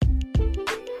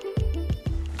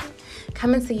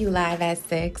coming to you live at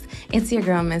 6. It's your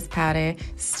girl, Miss Powder,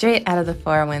 straight out of the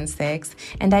 416.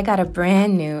 And I got a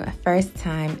brand new, first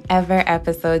time ever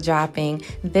episode dropping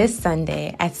this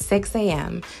Sunday at 6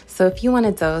 a.m. So if you want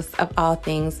a dose of all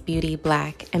things beauty,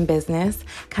 black, and business,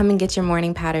 come and get your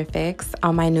morning powder fix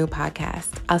on my new podcast.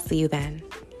 I'll see you then.